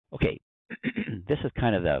Okay, this is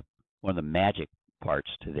kind of the one of the magic parts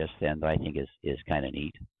to this then that I think is kind of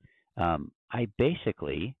neat. I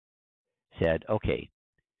basically said, okay,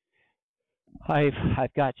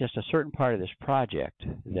 I've got just a certain part of this project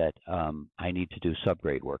that I need to do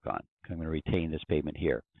subgrade work on. I'm going to retain this pavement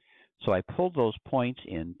here. So I pulled those points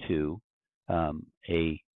into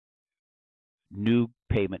a new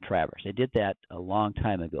pavement traverse. I did that a long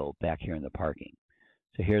time ago back here in the parking.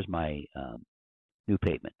 So here's my new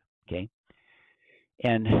pavement. Okay,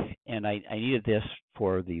 and I needed this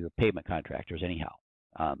for the pavement contractors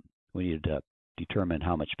anyhow. We needed to determine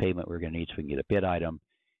how much pavement we're going to need so we can get a bid item,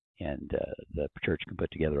 and the church can put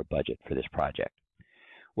together a budget for this project.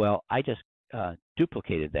 Well, I just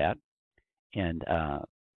duplicated that and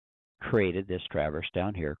created this traverse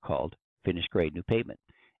down here called finished grade new pavement.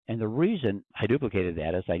 And the reason I duplicated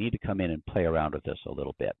that is I need to come in and play around with this a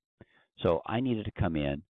little bit. So I needed to come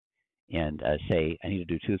in and say I need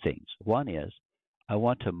to do two things. One is I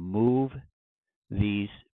want to move these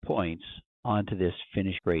points onto this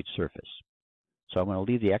finished grade surface. So I'm going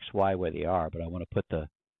to leave the X, Y where they are, but I want to put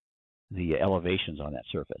the elevations on that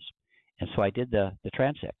surface. And so I did the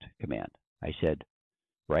transect command. I said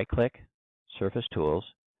right click, surface tools,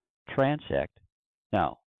 transect.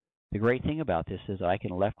 Now, the great thing about this is I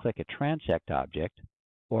can left click a transect object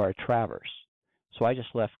or a traverse. So I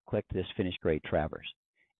just left clicked this finished grade traverse.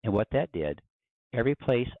 And what that did, every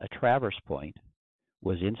place a traverse point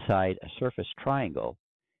was inside a surface triangle,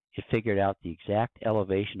 it figured out the exact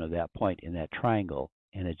elevation of that point in that triangle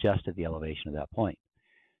and adjusted the elevation of that point.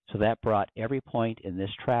 So that brought every point in this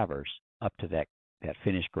traverse up to that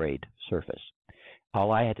finished grade surface.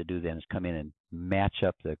 All I had to do then is come in and match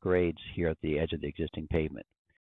up the grades here at the edge of the existing pavement.